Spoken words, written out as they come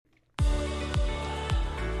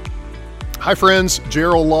Hi friends,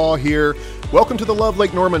 Gerald Law here. Welcome to the Love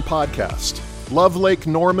Lake Norman podcast. Love Lake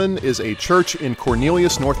Norman is a church in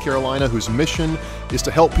Cornelius, North Carolina, whose mission is to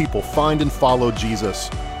help people find and follow Jesus.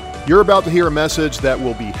 You're about to hear a message that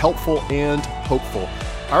will be helpful and hopeful.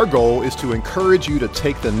 Our goal is to encourage you to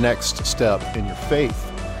take the next step in your faith.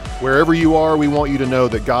 Wherever you are, we want you to know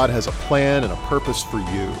that God has a plan and a purpose for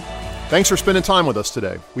you. Thanks for spending time with us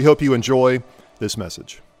today. We hope you enjoy this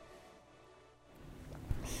message.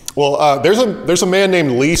 Well, there's a man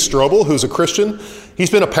named Lee Strobel who's a Christian. He's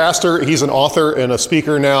been a pastor, he's an author and a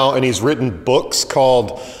speaker now, and he's written books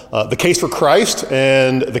called The Case for Christ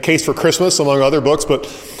and The Case for Christmas, among other books. But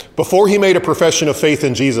before he made a profession of faith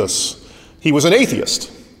in Jesus, he was an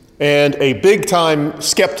atheist and a big-time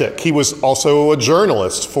skeptic. He was also a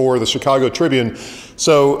journalist for the Chicago Tribune.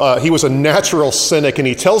 So he was a natural cynic, and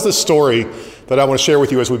he tells this story that I want to share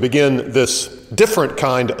with you as we begin this different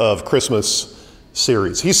kind of Christmas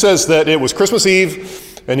series. He says that it was Christmas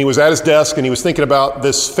Eve and he was at his desk and he was thinking about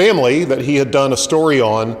this family that he had done a story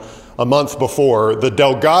on a month before, the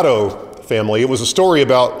Delgado family. It was a story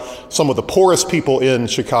about some of the poorest people in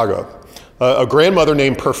Chicago. A grandmother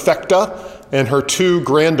named Perfecta and her two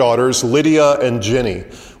granddaughters, Lydia and Jenny,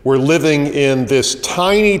 were living in this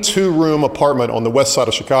tiny two-room apartment on the west side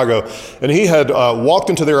of Chicago. And he had walked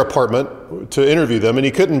into their apartment to interview them, and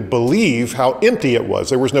he couldn't believe how empty it was.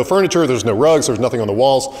 There was no furniture, there was no rugs, there was nothing on the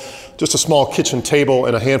walls, just a small kitchen table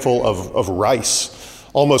and a handful of rice.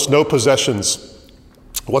 Almost no possessions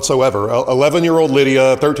whatsoever. 11-year-old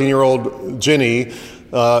Lydia, 13-year-old Jenny,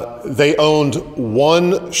 they owned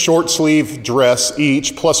one short-sleeve dress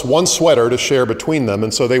each, plus one sweater to share between them.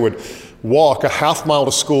 And so they would walk a half mile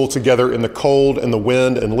to school together in the cold and the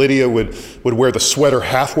wind, and Lydia would wear the sweater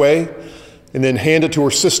halfway and then hand it to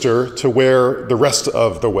her sister to wear the rest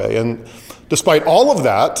of the way. And despite all of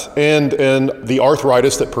that and the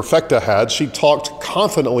arthritis that Perfecta had, she talked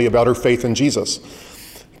confidently about her faith in Jesus,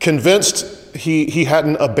 convinced he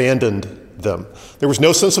hadn't abandoned them. There was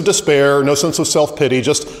no sense of despair, no sense of self-pity,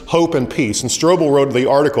 just hope and peace. And Strobel wrote the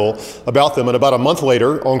article about them, and about a month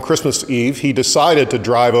later, on Christmas Eve, he decided to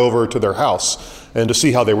drive over to their house and to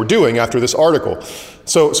see how they were doing after this article.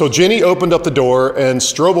 So Jenny opened up the door, and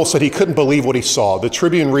Strobel said he couldn't believe what he saw. The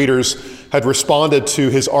Tribune readers had responded to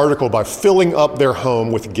his article by filling up their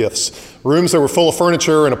home with gifts. Rooms that were full of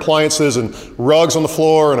furniture and appliances and rugs on the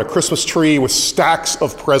floor and a Christmas tree with stacks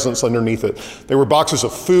of presents underneath it. There were boxes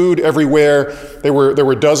of food everywhere. There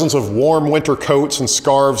were dozens of warm winter coats and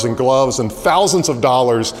scarves and gloves and thousands of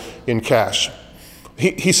dollars in cash.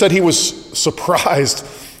 He said he was surprised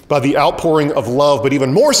by the outpouring of love, but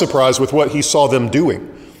even more surprised with what he saw them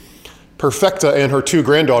doing. Perfecta and her two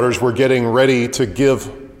granddaughters were getting ready to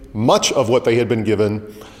give much of what they had been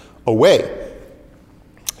given away.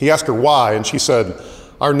 He asked her why, and she said,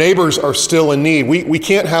 "Our neighbors are still in need. We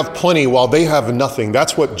can't have plenty while they have nothing.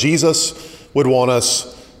 That's what Jesus would want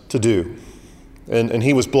us to do." And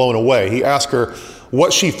he was blown away. He asked her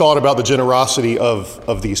what she thought about the generosity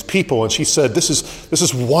of these people. And she said, this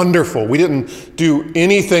is wonderful. We didn't do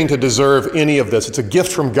anything to deserve any of this. It's a gift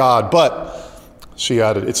from God. But, she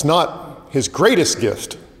added, it's not his greatest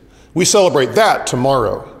gift. We celebrate that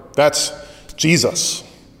tomorrow. That's Jesus.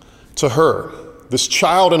 To her, this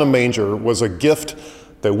child in a manger was a gift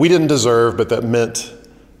that we didn't deserve, but that meant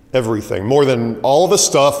everything. More than all of the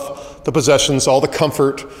stuff, the possessions, all the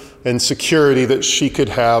comfort and security that she could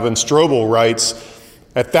have. And Strobel writes,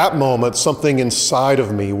 at that moment, something inside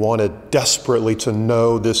of me wanted desperately to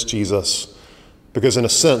know this Jesus, because in a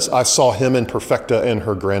sense, I saw him in Perfecta and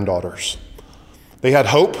her granddaughters. They had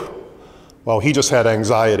hope, while he just had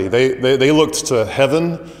anxiety. They looked to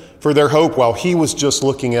heaven for their hope, while he was just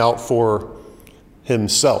looking out for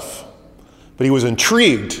himself. But he was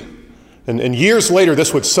intrigued. And years later,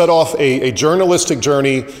 this would set off a journalistic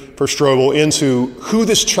journey for Strobel into who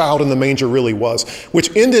this child in the manger really was,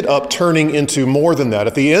 which ended up turning into more than that.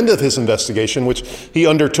 At the end of his investigation, which he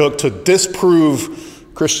undertook to disprove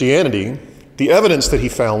Christianity, the evidence that he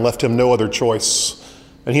found left him no other choice,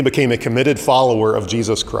 and he became a committed follower of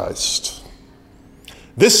Jesus Christ.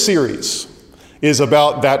 This series is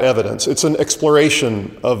about that evidence. It's an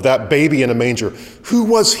exploration of that baby in a manger. Who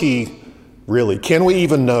was he really? Can we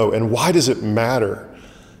even know? And why does it matter?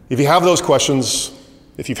 If you have those questions,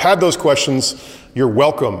 if you've had those questions, you're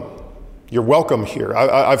welcome. You're welcome here.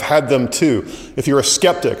 I've had them too. If you're a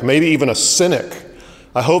skeptic, maybe even a cynic,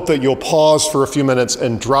 I hope that you'll pause for a few minutes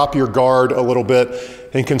and drop your guard a little bit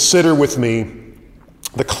and consider with me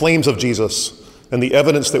the claims of Jesus and the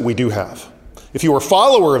evidence that we do have. If you are a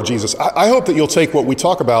follower of Jesus, I hope that you'll take what we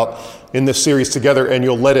talk about in this series together and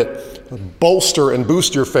you'll let it bolster and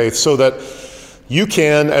boost your faith so that you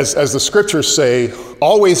can, as the scriptures say,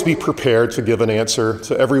 always be prepared to give an answer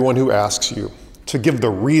to everyone who asks you, to give the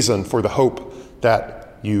reason for the hope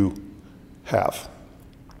that you have.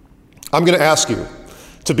 I'm going to ask you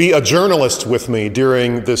to be a journalist with me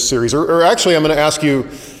during this series, or actually I'm going to ask you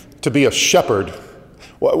to be a shepherd.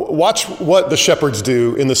 Watch what the shepherds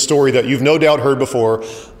do in the story that you've no doubt heard before,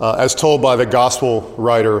 as told by the gospel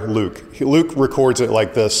writer Luke. Luke records it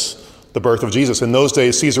like this, the birth of Jesus. In those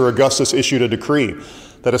days, Caesar Augustus issued a decree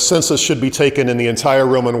that a census should be taken in the entire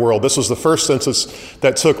Roman world. This was the first census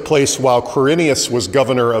that took place while Quirinius was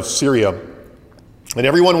governor of Syria. And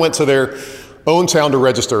everyone went to their own town to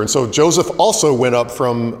register. And so Joseph also went up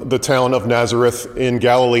from the town of Nazareth in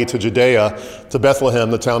Galilee to Judea, to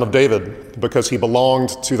Bethlehem, the town of David, because he belonged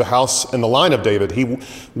to the house and the line of David. He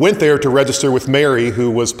went there to register with Mary,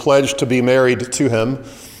 who was pledged to be married to him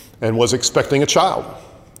and was expecting a child.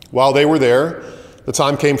 While they were there, the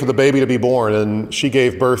time came for the baby to be born, and she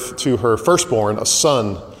gave birth to her firstborn, a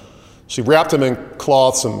son. She wrapped him in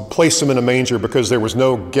cloths and placed him in a manger because there was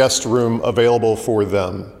no guest room available for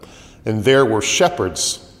them. And there were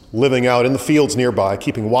shepherds living out in the fields nearby,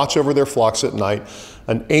 keeping watch over their flocks at night.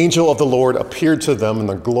 An angel of the Lord appeared to them, and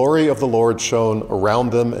the glory of the Lord shone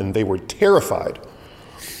around them, and they were terrified.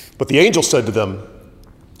 But the angel said to them,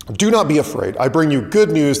 "Do not be afraid. I bring you good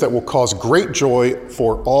news that will cause great joy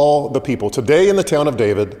for all the people. Today in the town of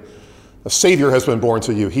David, a Savior has been born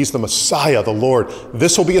to you. He's the Messiah, the Lord.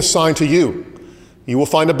 This will be a sign to you. You will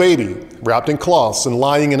find a baby wrapped in cloths and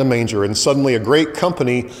lying in a manger." And suddenly a great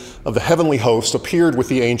company of the heavenly host appeared with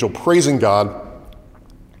the angel, praising God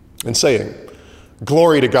and saying,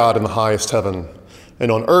 "Glory to God in the highest heaven,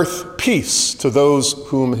 and on earth peace to those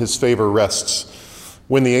whom his favor rests."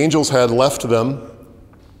 When the angels had left them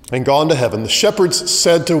and gone to heaven, the shepherds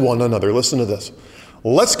said to one another, listen to this,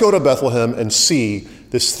 "Let's go to Bethlehem and see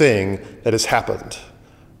this thing that has happened,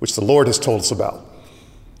 which the Lord has told us about."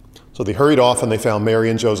 So they hurried off, and they found Mary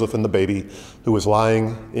and Joseph and the baby who was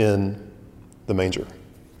lying in the manger.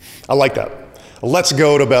 I like that. Let's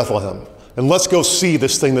go to Bethlehem, and let's go see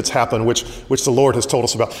this thing that's happened, which the Lord has told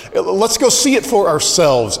us about. Let's go see it for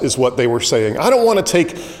ourselves, is what they were saying. I don't want to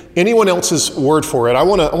take anyone else's word for it. I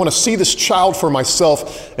want to see this child for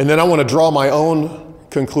myself, and then I want to draw my own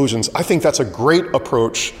conclusions. I think that's a great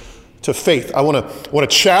approach to faith. I want to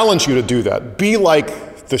challenge you to do that. Be like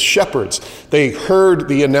the shepherds. They heard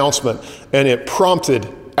the announcement, and it prompted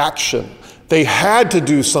action. They had to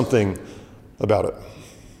do something about it.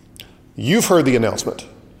 You've heard the announcement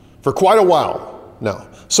for quite a while now.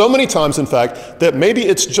 So many times, in fact, that maybe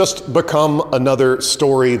it's just become another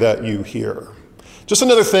story that you hear. Just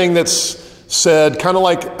another thing that's said, kind of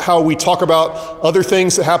like how we talk about other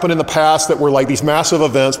things that happened in the past that were like these massive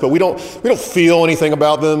events, but we don't feel anything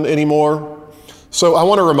about them anymore. So I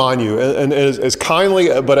want to remind you, and as kindly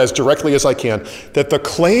but as directly as I can, that the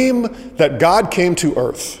claim that God came to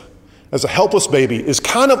earth as a helpless baby is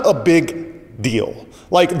kind of a big deal,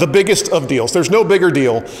 like the biggest of deals. There's no bigger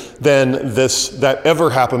deal than this that ever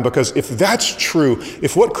happened, because if that's true,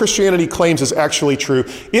 if what Christianity claims is actually true,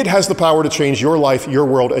 it has the power to change your life, your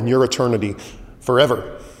world, and your eternity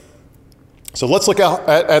forever. So let's look at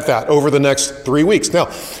that over the next 3 weeks. Now,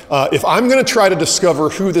 if I'm going to try to discover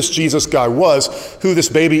who this Jesus guy was, who this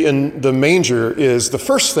baby in the manger is, the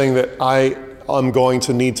first thing that I am going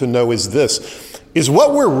to need to know is this. Is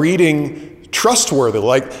what we're reading trustworthy?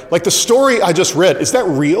 Like the story I just read, is that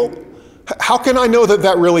real? How can I know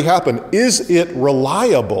that really happened? Is it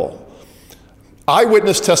reliable?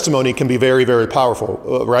 Eyewitness testimony can be very, very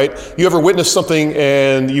powerful, right? You ever witnessed something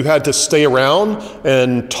and you had to stay around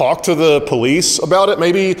and talk to the police about it?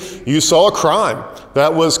 Maybe you saw a crime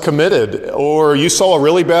that was committed, or you saw a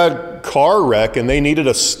really bad car wreck and they needed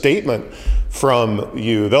a statement from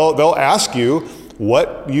you. They'll ask you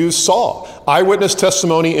what you saw. Eyewitness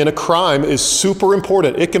testimony in a crime is super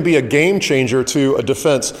important. It can be a game changer to a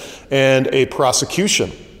defense and a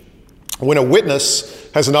prosecution. When a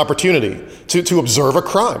witness has an opportunity to observe a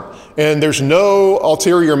crime, and there's no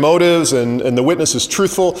ulterior motives, and the witness is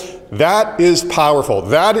truthful, that is powerful.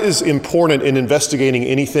 That is important in investigating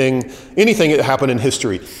anything that happened in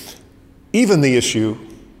history. Even the issue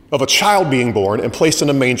of a child being born and placed in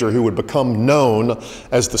a manger who would become known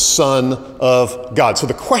as the Son of God. So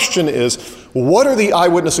the question is, what are the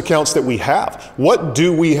eyewitness accounts that we have? What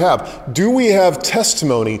do we have? Do we have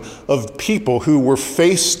testimony of people who were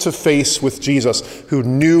face to face with Jesus, who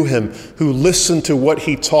knew him, who listened to what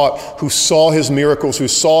he taught, who saw his miracles, who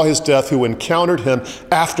saw his death, who encountered him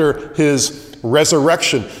after his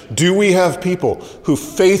resurrection? Do we have people who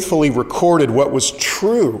faithfully recorded what was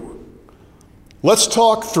true? Let's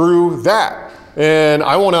talk through that And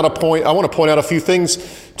I want to point out a few things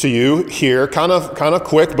to you here, kind of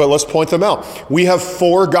quick, but let's point them out. We have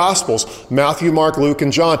 4 Gospels, Matthew, Mark, Luke,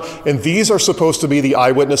 and John, and these are supposed to be the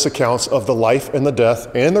eyewitness accounts of the life and the death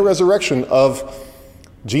and the resurrection of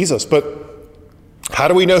Jesus. But how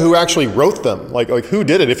do we know who actually wrote them? Like who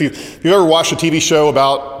did it? If you ever watched a TV show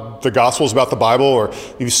about the Gospels, about the Bible, or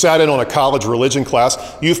if you sat in on a college religion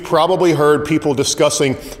class, you've probably heard people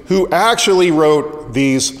discussing who actually wrote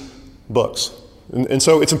these books. And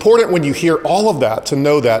so it's important when you hear all of that to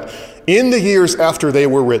know that in the years after they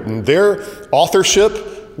were written, their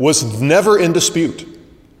authorship was never in dispute.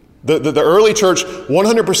 The early church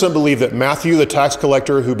 100% believed that Matthew, the tax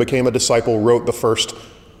collector who became a disciple, wrote the first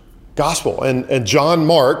gospel. And John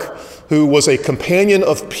Mark, who was a companion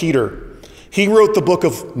of Peter, he wrote the book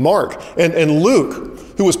of Mark. And Luke,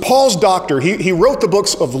 who was Paul's doctor, he wrote the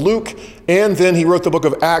books of Luke, and then he wrote the book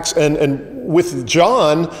of Acts. And with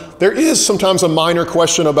John, there is sometimes a minor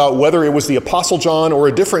question about whether it was the Apostle John or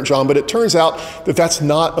a different John, but it turns out that that's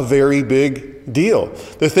not a very big deal.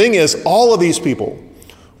 The thing is, all of these people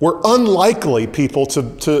were unlikely people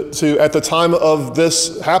to at the time of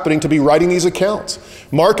this happening to be writing these accounts.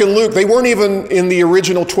 Mark and Luke, they weren't even in the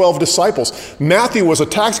original 12 disciples. Matthew was a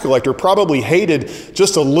tax collector, probably hated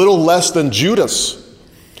just a little less than Judas.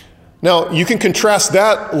 Now, you can contrast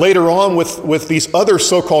that later on with these other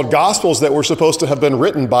so-called Gospels that were supposed to have been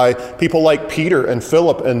written by people like Peter and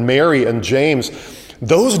Philip and Mary and James.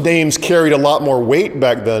 Those names carried a lot more weight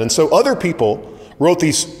back then. And so other people wrote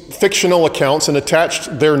these fictional accounts and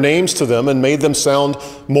attached their names to them and made them sound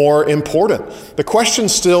more important. The question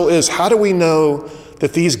still is, how do we know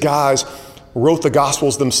that these guys wrote the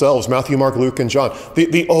Gospels themselves, Matthew, Mark, Luke, and John?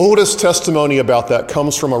 The oldest testimony about that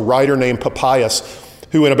comes from a writer named Papias,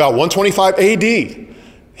 who in about 125 AD,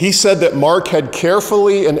 he said that Mark had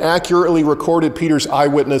carefully and accurately recorded Peter's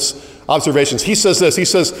eyewitness observations. He says this, he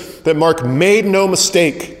says that Mark made no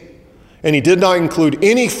mistake, and he did not include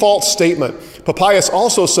any false statement. Papias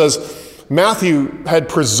also says Matthew had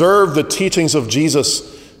preserved the teachings of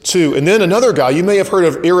Jesus too. And then another guy, you may have heard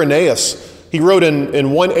of Irenaeus. He wrote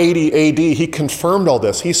in 180 AD, he confirmed all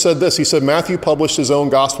this. He said this, he said Matthew published his own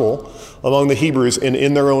gospel among the Hebrews and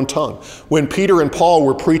in their own tongue. When Peter and Paul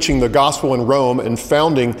were preaching the gospel in Rome and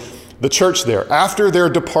founding the church there, after their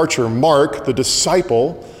departure, Mark, the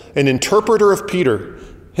disciple and interpreter of Peter,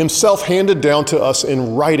 himself handed down to us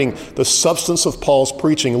in writing the substance of Paul's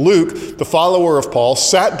preaching. Luke, the follower of Paul,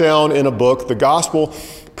 sat down in a book, the gospel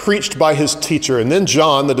preached by his teacher. And then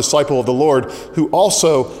John, the disciple of the Lord, who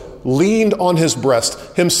also leaned on his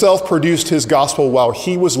breast, himself produced his gospel while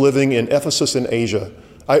he was living in Ephesus in Asia.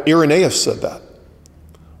 Irenaeus said that.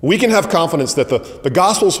 We can have confidence that the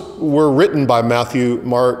Gospels were written by Matthew,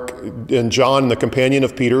 Mark, and John, the companion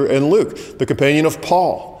of Peter, and Luke, the companion of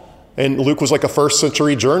Paul. And Luke was like a first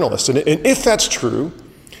century journalist. And if that's true,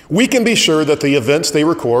 we can be sure that the events they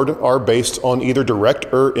record are based on either direct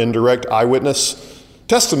or indirect eyewitness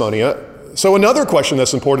testimony. So another question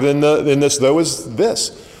that's important in this, though, is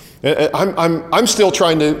this. I'm still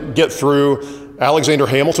trying to get through Alexander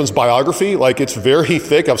Hamilton's biography. Like, it's very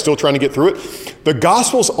thick. I'm still trying to get through it. The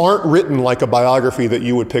Gospels aren't written like a biography that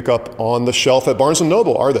you would pick up on the shelf at Barnes &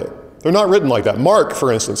 Noble, are they? They're not written like that. Mark,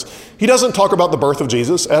 for instance, he doesn't talk about the birth of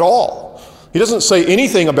Jesus at all. He doesn't say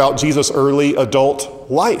anything about Jesus' early adult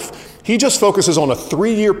life. He just focuses on a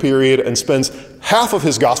 3-year period and spends half of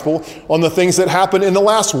his gospel on the things that happened in the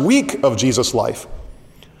last week of Jesus' life.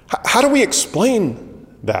 How do we explain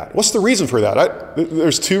that? What's the reason for that?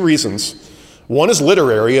 There's 2 reasons. One is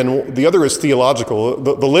literary, and the other is theological.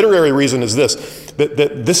 The literary reason is this,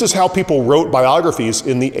 that this is how people wrote biographies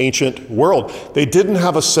in the ancient world. They didn't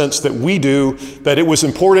have a sense that we do, that it was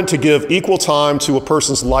important to give equal time to a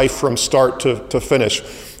person's life from start to finish,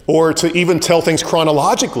 or to even tell things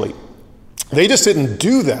chronologically. They just didn't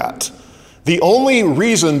do that. The only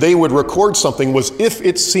reason they would record something was if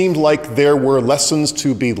it seemed like there were lessons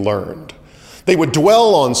to be learned. They would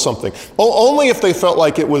dwell on something, only if they felt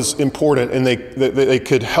like it was important and they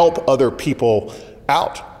could help other people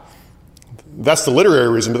out. That's the literary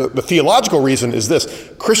reason. But the theological reason is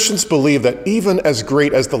this. Christians believe that even as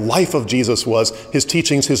great as the life of Jesus was, his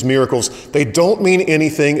teachings, his miracles, they don't mean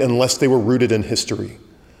anything unless they were rooted in history.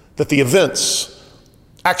 That the events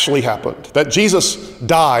actually happened, that Jesus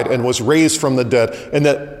died and was raised from the dead, and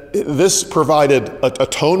that this provided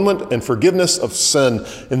atonement and forgiveness of sin.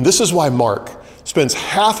 And this is why Mark spends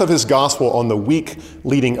half of his gospel on the week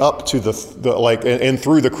leading up to and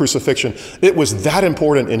through the crucifixion. It was that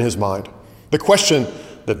important in his mind. The question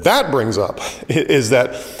that brings up is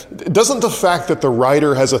that doesn't the fact that the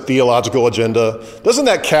writer has a theological agenda, doesn't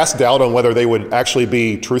that cast doubt on whether they would actually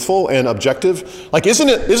be truthful and objective? Like, isn't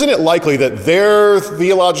it likely that their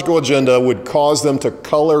theological agenda would cause them to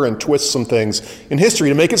color and twist some things in history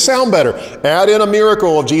to make it sound better? Add in a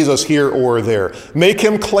miracle of Jesus here or there. Make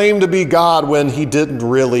him claim to be God when he didn't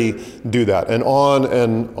really do that, and on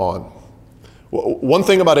and on. One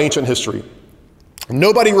thing about ancient history,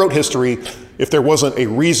 nobody wrote history if there wasn't a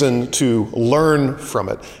reason to learn from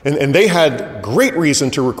it. And they had great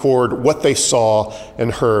reason to record what they saw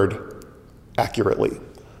and heard accurately.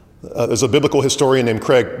 There's a biblical historian named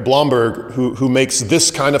Craig Blomberg who makes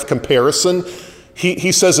this kind of comparison.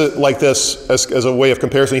 He says it like this as a way of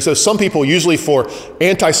comparison. He says, some people, usually for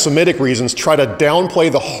anti-Semitic reasons, try to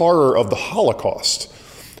downplay the horror of the Holocaust.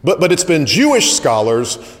 But it's been Jewish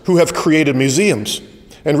scholars who have created museums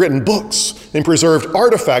and written books and preserved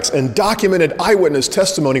artifacts and documented eyewitness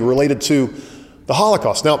testimony related to the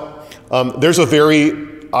Holocaust. Now, there's a very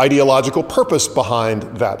ideological purpose behind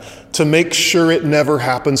that, to make sure it never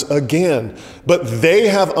happens again. But they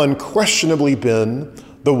have unquestionably been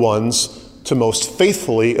the ones to most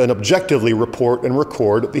faithfully and objectively report and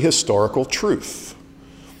record the historical truth.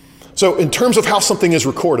 So in terms of how something is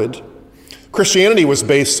recorded, Christianity was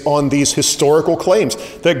based on these historical claims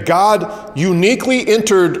that God uniquely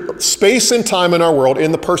entered space and time in our world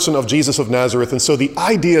in the person of Jesus of Nazareth. And so the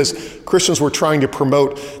ideas Christians were trying to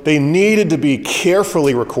promote, they needed to be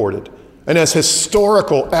carefully recorded and as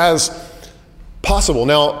historical as possible.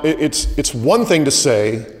 Now, it's one thing to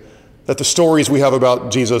say that the stories we have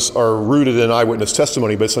about Jesus are rooted in eyewitness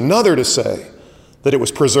testimony, but it's another to say that it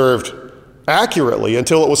was preserved accurately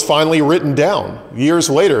until it was finally written down years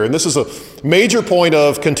later. And this is a major point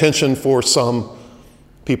of contention for some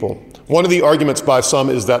people. One of the arguments by some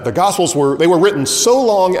is that the Gospels were written so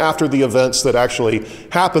long after the events that actually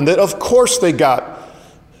happened that of course they got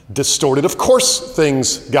distorted. Of course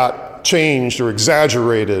things got changed or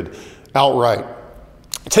exaggerated outright,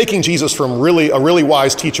 taking Jesus from a really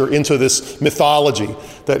wise teacher into this mythology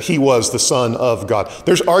that he was the Son of God.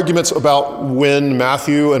 There's arguments about when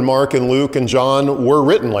Matthew and Mark and Luke and John were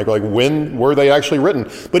written, like when were they actually written?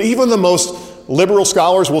 But even the most liberal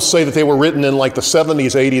scholars will say that they were written in like the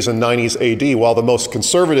 70s, 80s, and 90s AD, while the most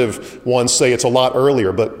conservative ones say it's a lot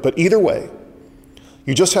earlier. But either way,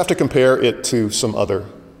 you just have to compare it to some other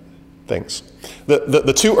things.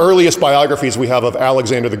 The two earliest biographies we have of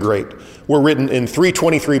Alexander the Great were written in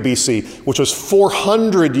 323 BC, which was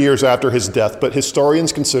 400 years after his death, but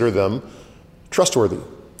historians consider them trustworthy.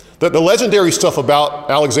 The legendary stuff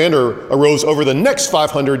about Alexander arose over the next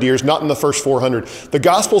 500 years, not in the first 400. The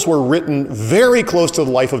Gospels were written very close to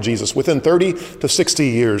the life of Jesus, within 30 to 60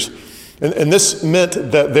 years. And this meant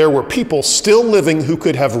that there were people still living who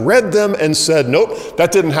could have read them and said, nope,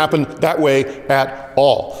 that didn't happen that way at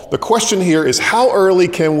all. The question here is, how early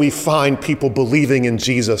can we find people believing in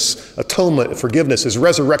Jesus' atonement, forgiveness, his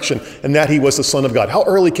resurrection, and that he was the Son of God? How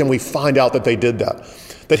early can we find out that they did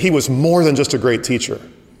that he was more than just a great teacher?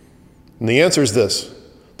 And the answer is this: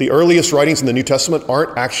 the earliest writings in the New Testament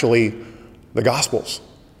aren't actually the Gospels.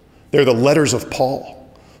 They're the letters of Paul,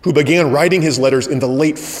 who began writing his letters in the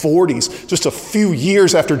late 40s, just a few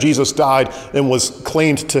years after Jesus died and was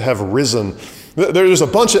claimed to have risen. There's a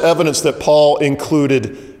bunch of evidence that Paul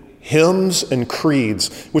included hymns and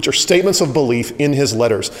creeds, which are statements of belief in his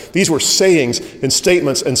letters. These were sayings and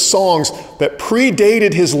statements and songs that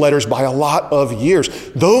predated his letters by a lot of years.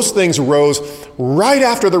 Those things rose right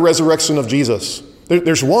after the resurrection of Jesus.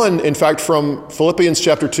 There's one, in fact, from Philippians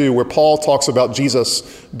chapter 2, where Paul talks about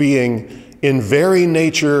Jesus being in very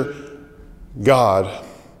nature God.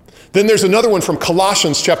 Then there's another one from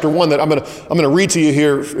Colossians chapter 1 that I'm going to read to you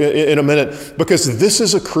here in a minute, because this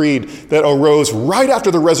is a creed that arose right after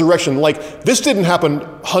the resurrection. Like, this didn't happen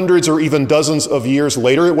hundreds or even dozens of years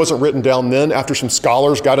later. It wasn't written down then after some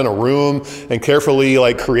scholars got in a room and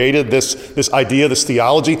carefully created this idea, this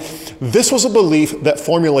theology. This was a belief that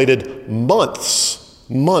formulated months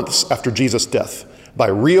after Jesus' death, by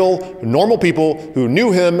real, normal people who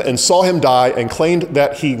knew him and saw him die and claimed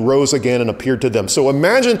that he rose again and appeared to them. So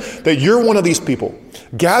imagine that you're one of these people,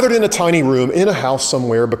 gathered in a tiny room in a house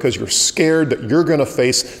somewhere because you're scared that you're going to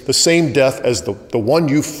face the same death as the one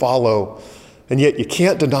you follow, and yet you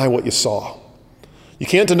can't deny what you saw. You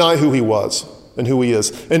can't deny who he was and who he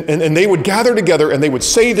is. And they would gather together and they would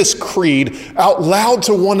say this creed out loud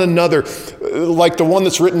to one another, like the one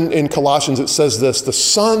that's written in Colossians, it says this: the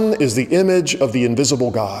Son is the image of the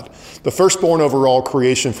invisible God, the firstborn over all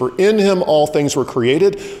creation. For in him all things were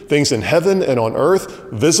created, things in heaven and on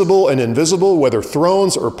earth, visible and invisible, whether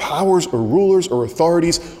thrones or powers or rulers or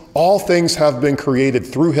authorities. All things have been created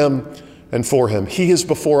through him and for him. He is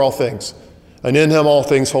before all things, and in him all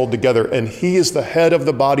things hold together. And he is the head of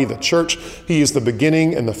the body, the church. He is the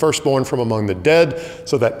beginning and the firstborn from among the dead,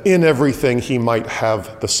 so that in everything he might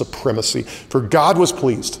have the supremacy. For God was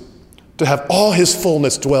pleased to have all his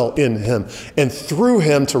fullness dwell in him, and through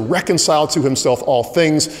him to reconcile to himself all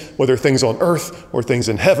things, whether things on earth or things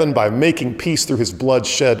in heaven, by making peace through his blood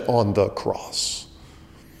shed on the cross.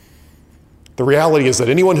 The reality is that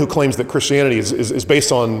anyone who claims that Christianity is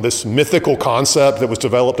based on this mythical concept that was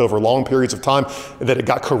developed over long periods of time, and that it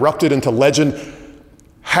got corrupted into legend,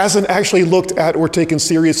 hasn't actually looked at or taken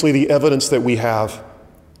seriously the evidence that we have.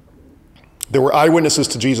 There were eyewitnesses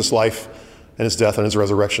to Jesus' life and his death and his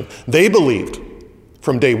resurrection. They believed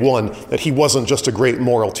from day one that he wasn't just a great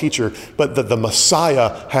moral teacher, but that the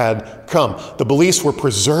Messiah had come. The beliefs were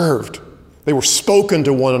preserved. They were spoken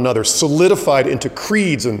to one another, solidified into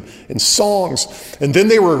creeds and songs. And then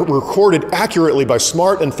they were recorded accurately by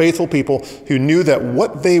smart and faithful people who knew that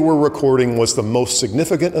what they were recording was the most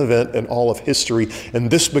significant event in all of history. And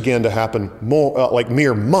this began to happen like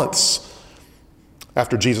mere months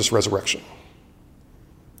after Jesus' resurrection.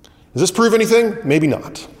 Does this prove anything? Maybe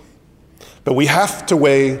not. But we have to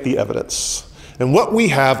weigh the evidence. And what we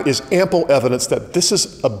have is ample evidence that this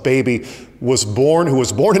is a baby who was born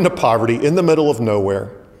into poverty in the middle of nowhere,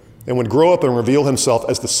 and would grow up and reveal himself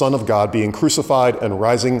as the Son of God, being crucified and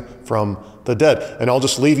rising from the dead. And I'll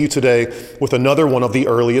just leave you today with another one of the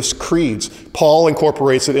earliest creeds. Paul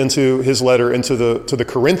incorporates it into his letter to the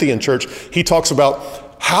Corinthian church. He talks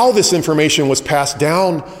about how this information was passed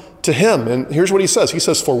down to him. And here's what he says. He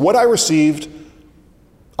says, "For what I received,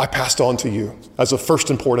 I passed on to you as of first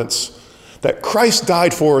importance, that Christ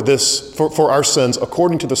died for our sins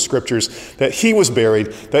according to the scriptures, that he was buried,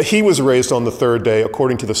 that he was raised on the third day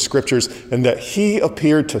according to the scriptures, and that he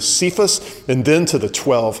appeared to Cephas and then to the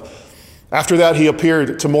 12. After that, he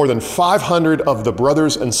appeared to more than 500 of the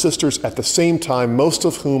brothers and sisters at the same time, most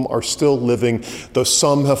of whom are still living, though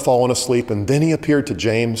some have fallen asleep. And then he appeared to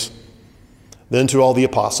James, then to all the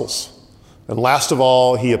apostles. And last of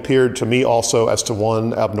all, he appeared to me also as to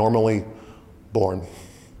one abnormally born."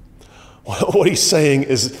 What he's saying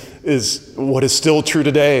is what is still true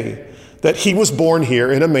today, that he was born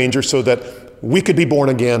here in a manger so that we could be born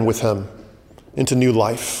again with him into new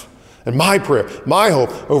life. And my prayer, my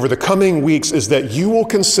hope over the coming weeks is that you will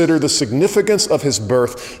consider the significance of his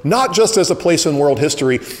birth, not just as a place in world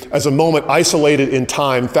history, as a moment isolated in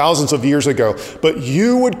time thousands of years ago, but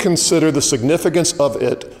you would consider the significance of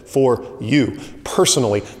it for you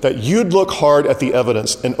personally, that you'd look hard at the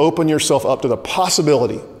evidence and open yourself up to the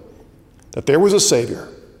possibility that there was a Savior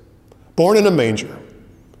born in a manger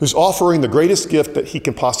who's offering the greatest gift that he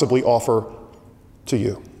can possibly offer to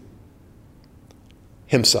you: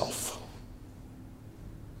 himself.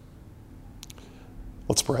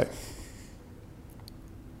 Let's pray.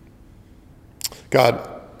 God,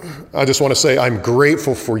 I just want to say I'm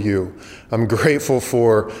grateful for you. I'm grateful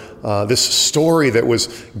for this story that was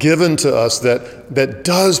given to us that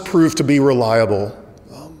does prove to be reliable.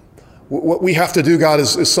 What we have to do, God,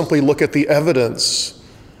 is simply look at the evidence.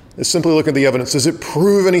 Does it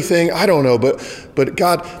prove anything? I don't know. But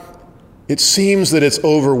God, it seems that it's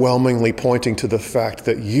overwhelmingly pointing to the fact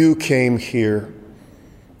that you came here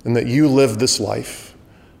and that you lived this life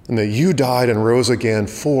and that you died and rose again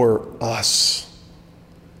for us.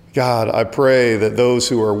 God, I pray that those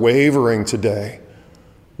who are wavering today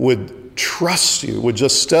would trust you, would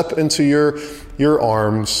just step into your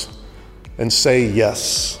arms and say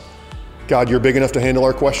yes. God, you're big enough to handle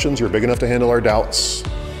our questions. You're big enough to handle our doubts.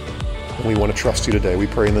 And we want to trust you today. We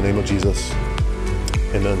pray in the name of Jesus.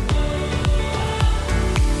 Amen.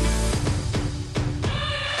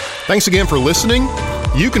 Thanks again for listening.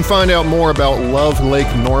 You can find out more about Love Lake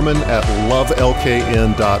Norman at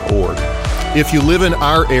lovelkn.org. If you live in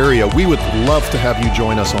our area, we would love to have you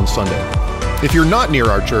join us on Sunday. If you're not near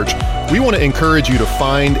our church, we want to encourage you to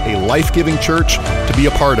find a life-giving church to be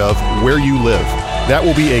a part of where you live. That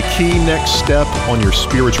will be a key next step on your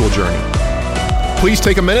spiritual journey. Please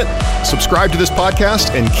take a minute, subscribe to this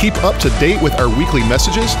podcast, and keep up to date with our weekly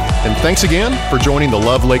messages. And thanks again for joining the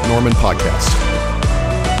Love Lake Norman podcast.